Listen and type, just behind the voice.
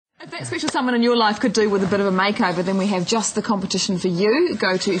that special someone in your life could do with a bit of a makeover, then we have just the competition for you.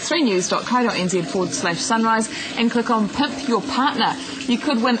 Go to 3news.co.nz/sunrise and click on Pimp Your Partner. You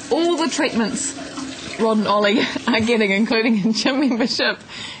could win all the treatments Rod and Ollie are getting, including a gym membership,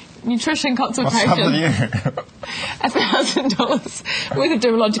 nutrition consultation, $1,000 worth of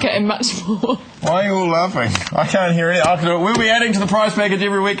Dermalogica and much more. Why are you all laughing? I can't hear it. We'll be adding to the prize package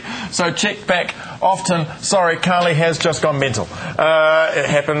every week, so check back often. Sorry, Carly has just gone mental. It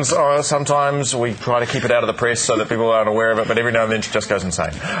happens sometimes. We try to keep it out of the press so that people aren't aware of it, but every now and then she just goes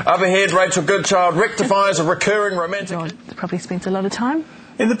insane. Up ahead, Rachel Goodchild rectifies a recurring romantic... Rod probably spent a lot of time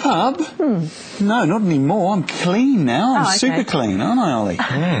in the pub? No, not anymore. I'm clean now. I'm super clean, aren't I, Ollie?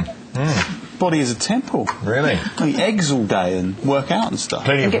 Body is a temple. Really? I eat eggs all day and work out and stuff.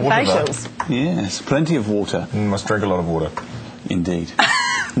 Plenty of water, facials. Yes, plenty of water. You must drink a lot of water. Indeed.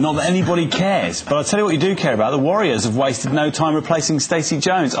 Not that anybody cares, but I'll tell you what you do care about. The Warriors have wasted no time replacing Stacey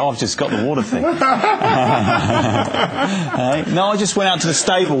Jones. Oh, I've just got the water thing. No, I just went out to the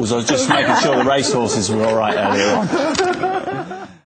stables. I was just making sure the racehorses were all right earlier on.